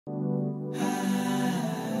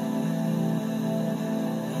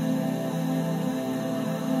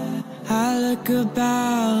I look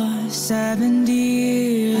about 70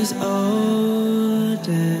 years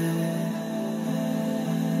older.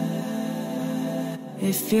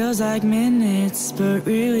 It feels like minutes, but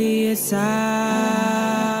really it's hours.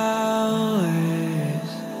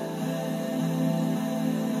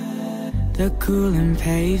 The cooling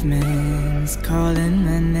pavements calling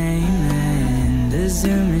my name, and the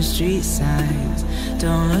zooming street signs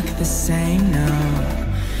don't look the same, no.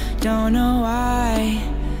 Don't know why,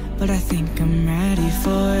 but I think I'm ready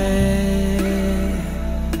for it.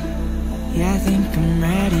 Yeah, I think I'm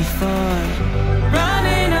ready for it.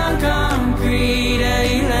 Running on concrete,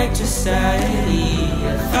 electricity,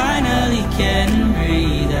 I finally can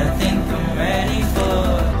breathe. I think I'm ready for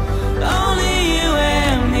it. Only you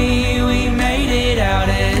and me, we made it out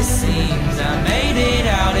it seems. I made it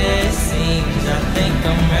out it seems. I think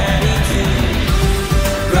I'm ready to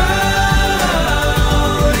grow.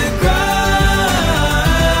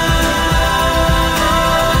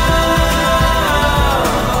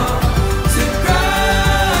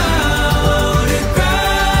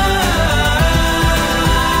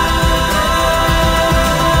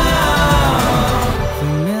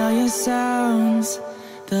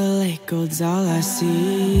 Holds all our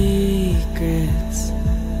secrets.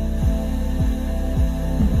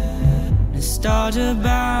 Nostalgia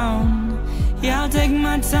bound, yeah, I'll take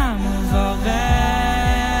my time evolving.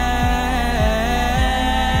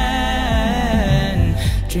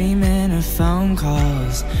 Dreaming of phone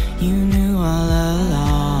calls you knew all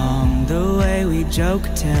along. The way we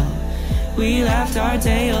joked till we laughed our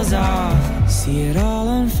tails off. See it all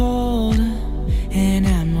unfold in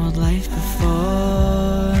emerald life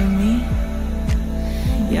before me.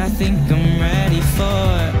 Yeah, I think I'm ready for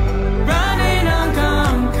it. Running on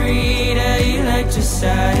concrete,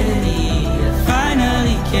 electricity, I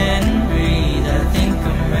finally can breathe. I think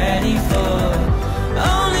I'm ready for it.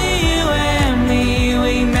 Only you and me,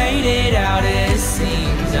 we made it out it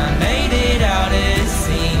seems. I made it out it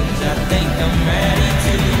seems. I think I'm ready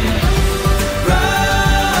to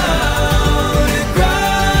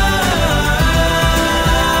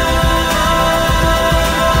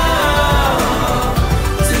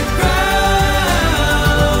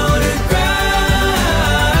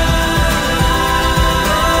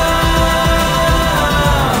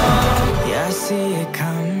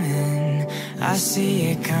see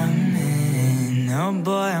it coming. Oh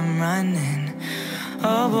boy, I'm running.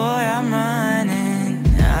 Oh boy, I'm running.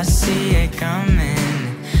 I see it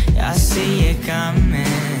coming. I see it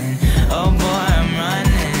coming. Oh boy, I'm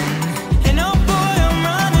running. And oh boy, I'm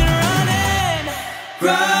running, running.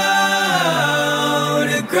 Grow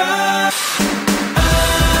to grow.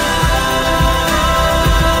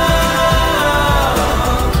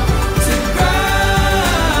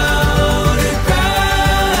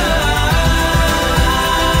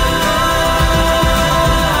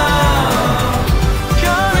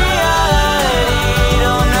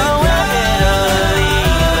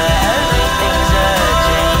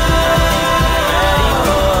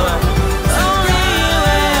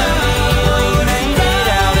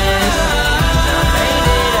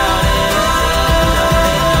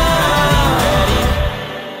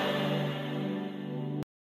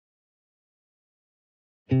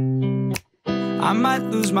 I might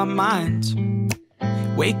lose my mind,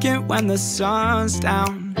 waking when the sun's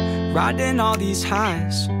down, riding all these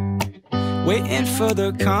highs, waiting for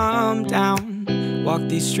the calm down. Walk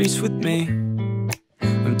these streets with me,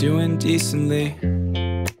 I'm doing decently,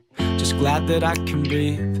 just glad that I can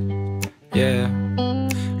breathe, yeah.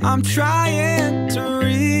 I'm trying to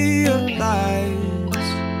realize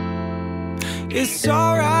it's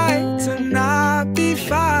alright to not be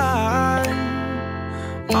fine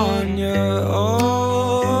on your own.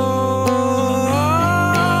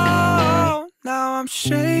 Now I'm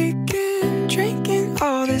shaking, drinking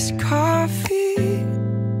all this coffee.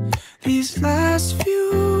 These last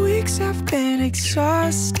few weeks have been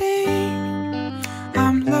exhausting.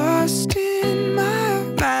 I'm lost in my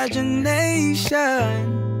imagination,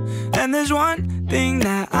 and there's one thing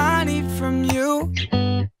that I need from you.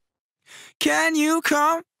 Can you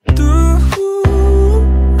come through?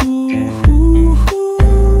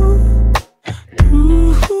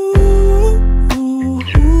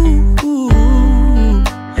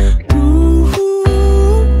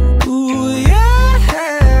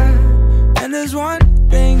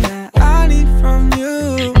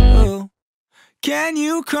 Can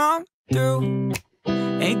you come through?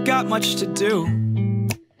 Ain't got much to do,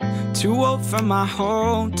 too old for my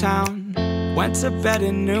hometown. Went to bed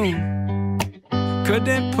at noon,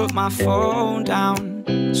 couldn't put my phone down.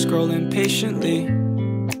 Scrolling patiently,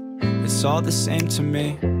 it's all the same to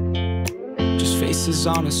me. just faces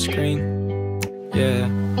on a screen. Yeah,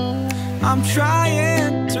 I'm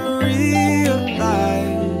trying to realize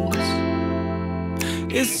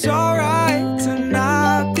it's alright to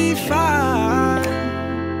not be fine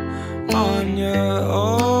on your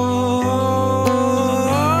own.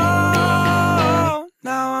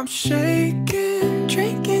 Now I'm shaking,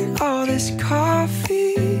 drinking all this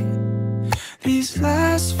coffee. These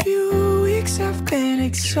last few weeks have been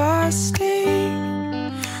exhausting.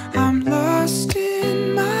 I'm lost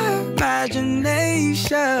in my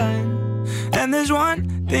imagination, and there's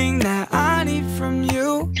one thing that I need from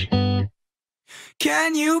you.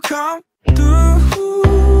 Can you come through?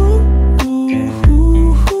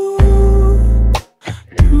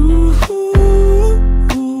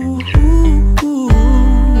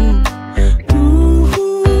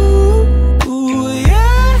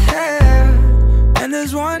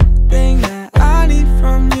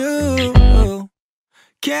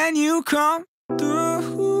 Can you come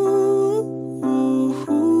through?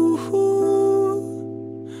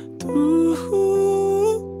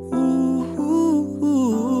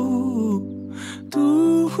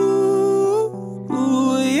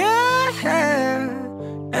 Yeah.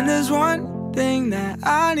 And there's one thing that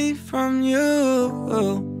I need from you.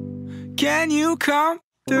 Can you come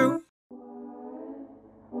through?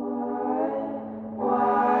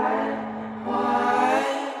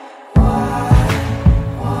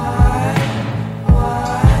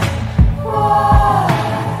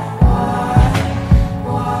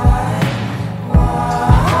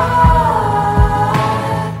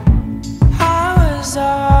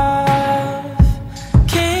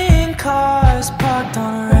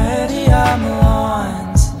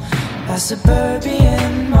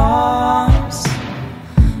 Suburban moms,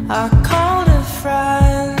 I called a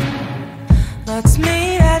friend. Let's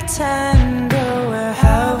meet at 10, go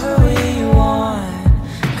wherever we want,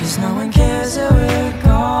 'cause no one cares that we're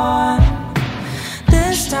gone.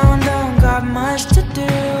 This town don't got much to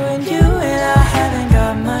do, and you and I haven't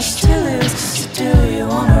got much to lose. 'Cause you do, you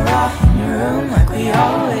wanna rock in your room like we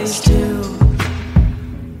always do.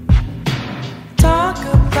 Talk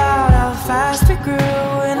about how fast we grew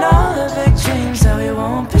and all the big dreams that we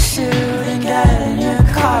won't pursue. Then get in your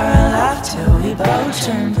car and laugh till we both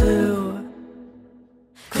turn blue.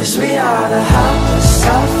 'Cause we are the helpless,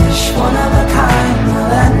 selfish, one of a kind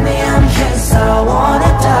millennium kids that all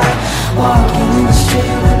wanna die, walking in the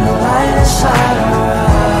street with no light inside our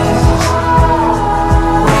eyes.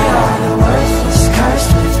 We are the worthless,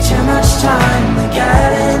 cursed with too much time. We get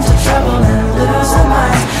into trouble and lose our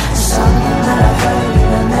minds. It's something that I've heard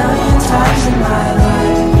a million times in my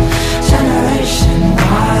life. Generation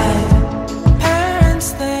wide. Parents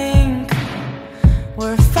think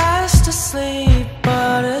we're fast asleep,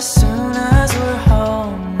 but as soon as we're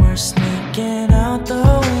home, we're sneaking out the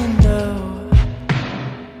window.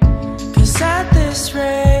 'Cause at this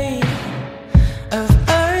rate of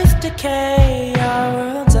earth decay, our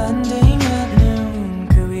world's ending at noon.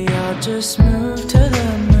 Could we all just move to the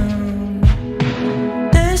moon?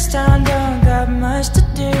 This town don't got much to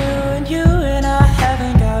do, and you and I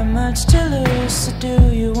haven't got much to lose. So do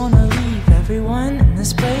you wanna leave everyone in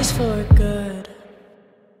this place for good?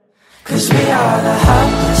 'Cause we are the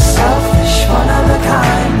helpless, selfish, one of a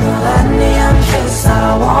kind millennium kids that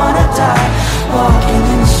all wanna die, walking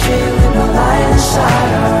in the street with no light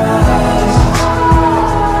inside our eyes.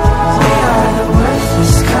 We are the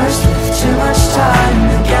worthless, cursed with too much time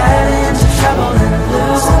to get into trouble and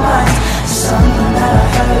lose our minds. It's something that I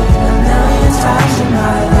heard a million times in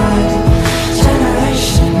my life.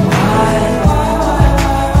 Generation wide.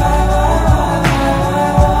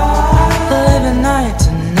 Living night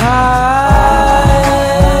to night,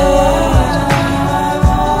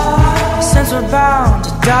 since we're bound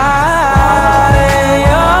to die.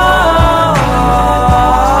 Oh,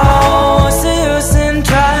 what's the use in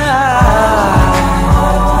trying?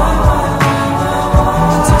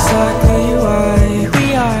 That's exactly why we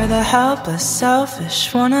are the helpless, selfish,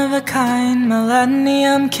 one of a kind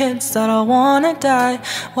millennium kids that all wanna die,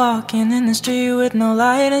 walking in the street with no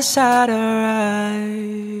light inside our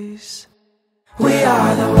eyes. We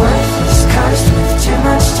are the worthless, cursed with too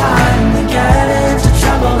much time. We get into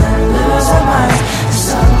trouble and lose our minds. It's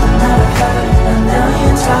something that I've heard a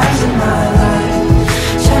million times in my life.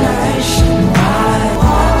 Generation wide.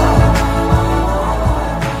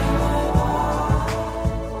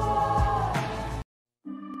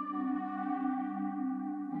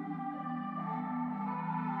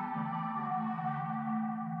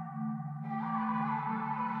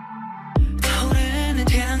 타오르는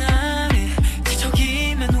태양 아래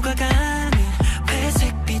뒤척이며 녹아가는 회색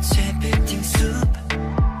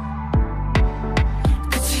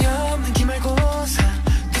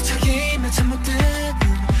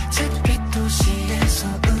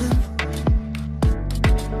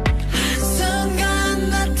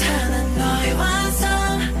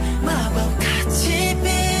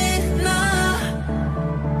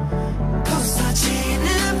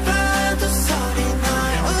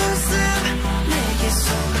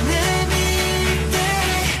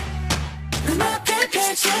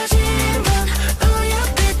펼쳐진 건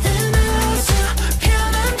우연빛 어서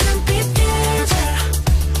편한 눈빛 계절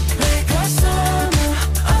내가 summer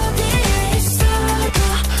어디에 있어도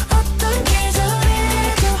어떤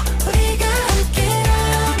계절에도 우리가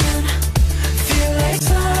함께라면 feel like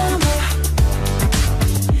summer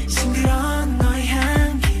싱그러운 너의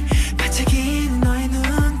향기 반짝이는 너의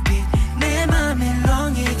눈빛 내 맘을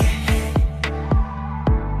렁이게 해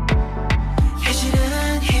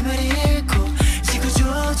현실은 힘을 잃고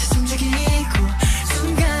지구조차 숨죽이고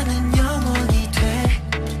순간은 영원이 돼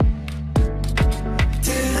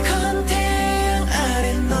뜨거운 태양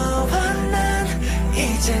아래 너와 난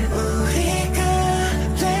이젠 우리가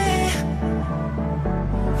돼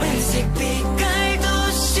회색 빛깔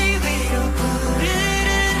도시 위로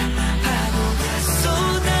부르는 파도가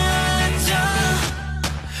쏟아져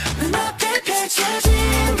눈앞에 펼쳐진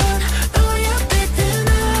건 우연빛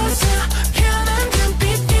어서 편한 눈빛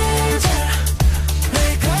계절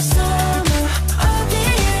내가 summer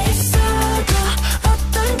어디에 있어도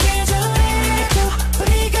어떤 계절에도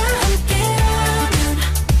우리가 함께라면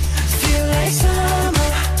feel like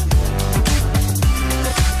summer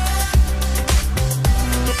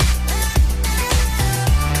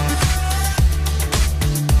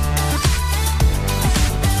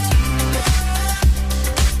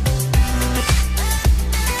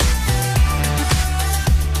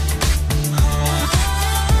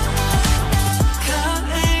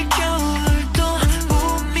가을 겨울도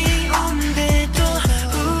봄이 온대도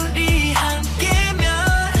우리 함께면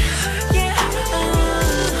yeah.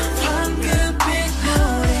 황금빛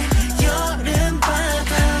노래 여름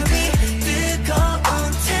바다 위 뜨거운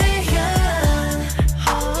태양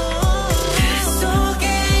그 속에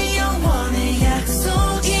영원의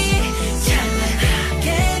약속이 찬란하게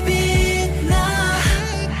빛나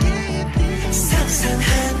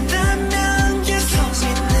상상한다면 계속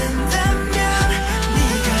믿는다면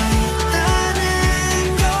네가 있다는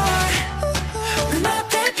걸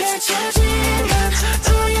눈앞에 펼쳐진 건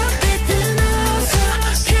우연빛 어서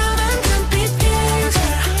편한 눈빛 계절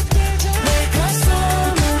내가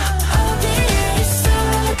summer 어디에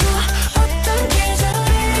있어도 어떤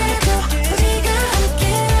계절에도 우리가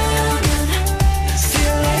함께라면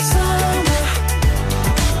feel like summer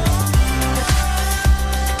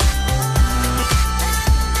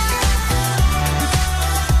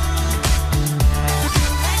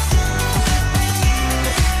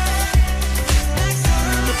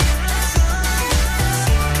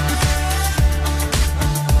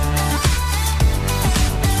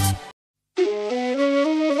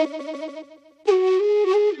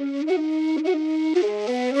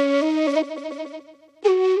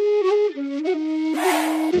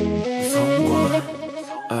무서운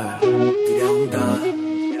두려운 건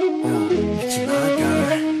잊지 마 girl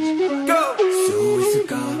할 수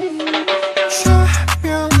있을까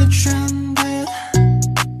좌명해준 듯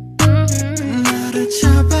나를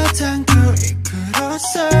잡아당겨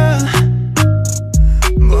이끌었어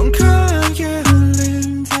뭔가에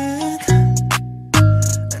홀린 듯내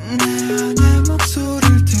안에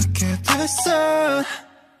목소리를 듣게 됐어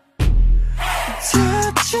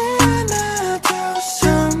닿지 않아도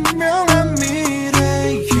선명한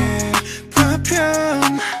미래의 파편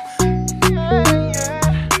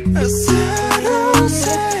새로운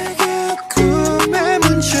세계 꿈의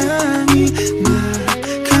문장이 날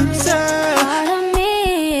감싸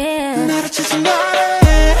나를 찾은 나래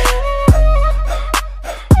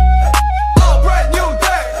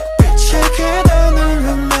빛의 계단을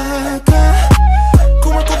올라가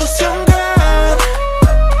꿈을 꿔도 순간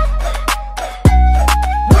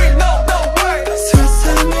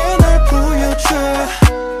세상에 날 보여줘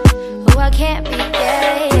Oh, I can't be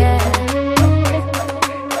gay, yeah.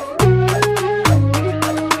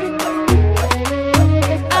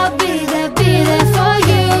 I'll be there for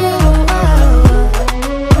you.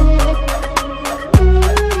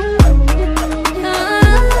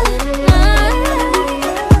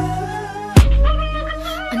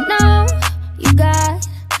 I know you got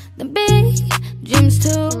the big dreams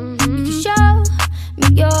too. You can show me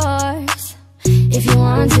yours if you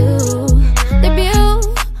want to. They're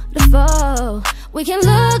beautiful. We can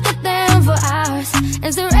look at them for hours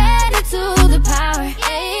and surrender to the power.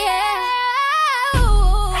 Yeah, yeah.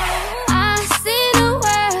 I see the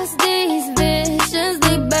world, these visions,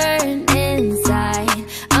 they burn inside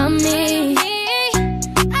of me.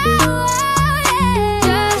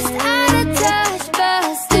 Just out of touch, but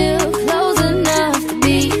still close enough to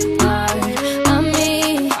be part of me.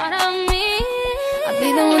 I'll be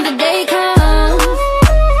the one the day comes.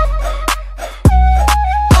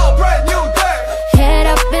 Head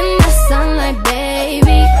up in the sunlight,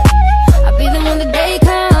 baby.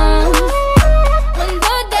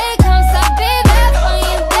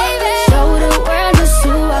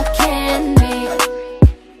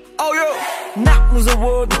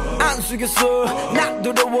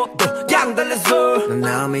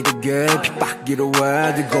 내게 핍박기로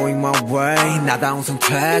해 They're going my way 나다운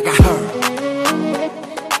선택 I heard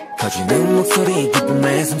커지는 목소리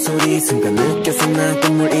기쁨의 숨소리 순간 느껴서 난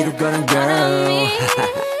꿈을 이루려는 girl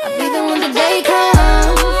I'll be the one the day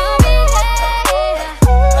comes.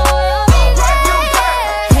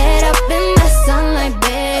 Head up in the sunlight,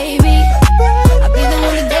 baby. I'll be the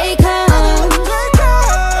one the day comes.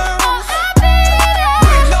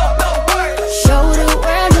 Show the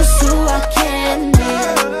world just who I can be.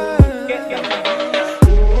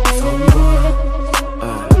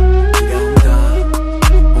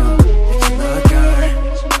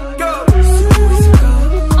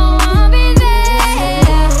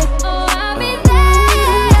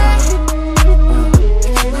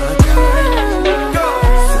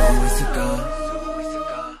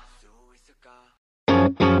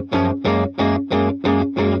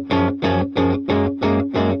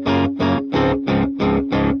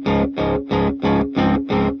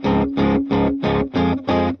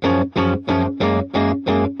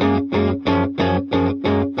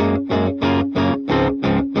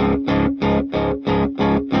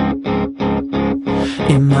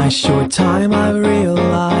 In my short time I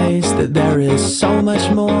realized that there is so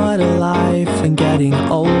much more to life than getting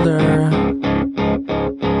older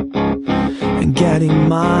and getting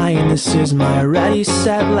mine. This is my ready,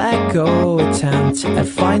 set, let go attempt at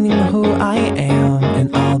finding who I am,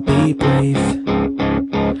 and I'll be brief,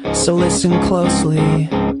 so listen closely.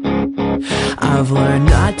 I've learned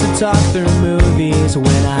not to talk through movies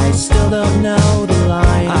when I still don't know the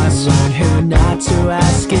lines. I've learned who not to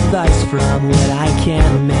ask advice from when I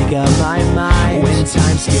can't make up my mind. When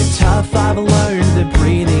times get tough, I've learned that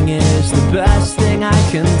breathing is the best thing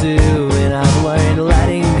I can do. And I've learned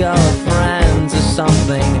letting go of friends is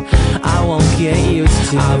something I won't get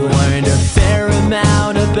used to. I've learned a fair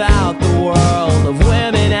amount about the world of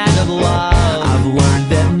women and of love. I've learned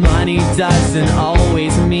that money doesn't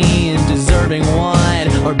always mean deserving one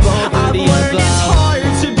or both of the above. It's hard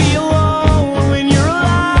to be alone when you're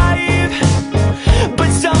alive, but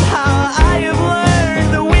somehow I have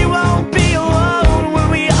learned that we won't be alone when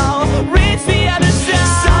we all reach the other side.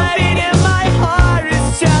 Something in my heart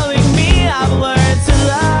is telling me I've learned to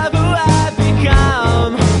love who I've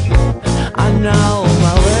become. I know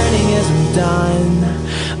my learning isn't done,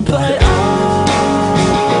 but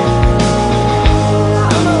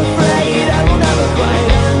I'm afraid I will never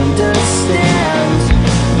quite understand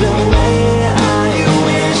the way I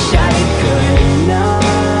wish I could know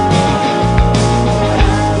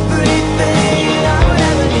everything I would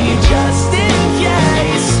ever need just in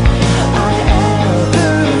case I ever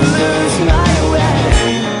lose my way.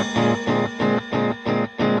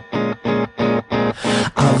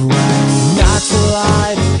 I've learned not to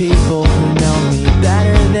lie to people who know me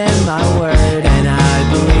better than my word, and I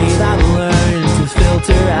believe I've learned to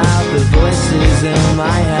filter out the voices in my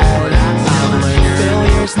head. I've learned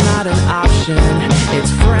failure's not an option,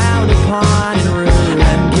 it's frowned upon and rude,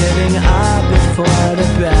 and giving up before the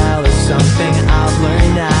bell is something I've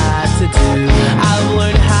learned not to do. I've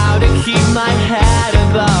learned how to keep my head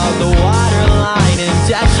above the waterline and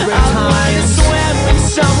desperate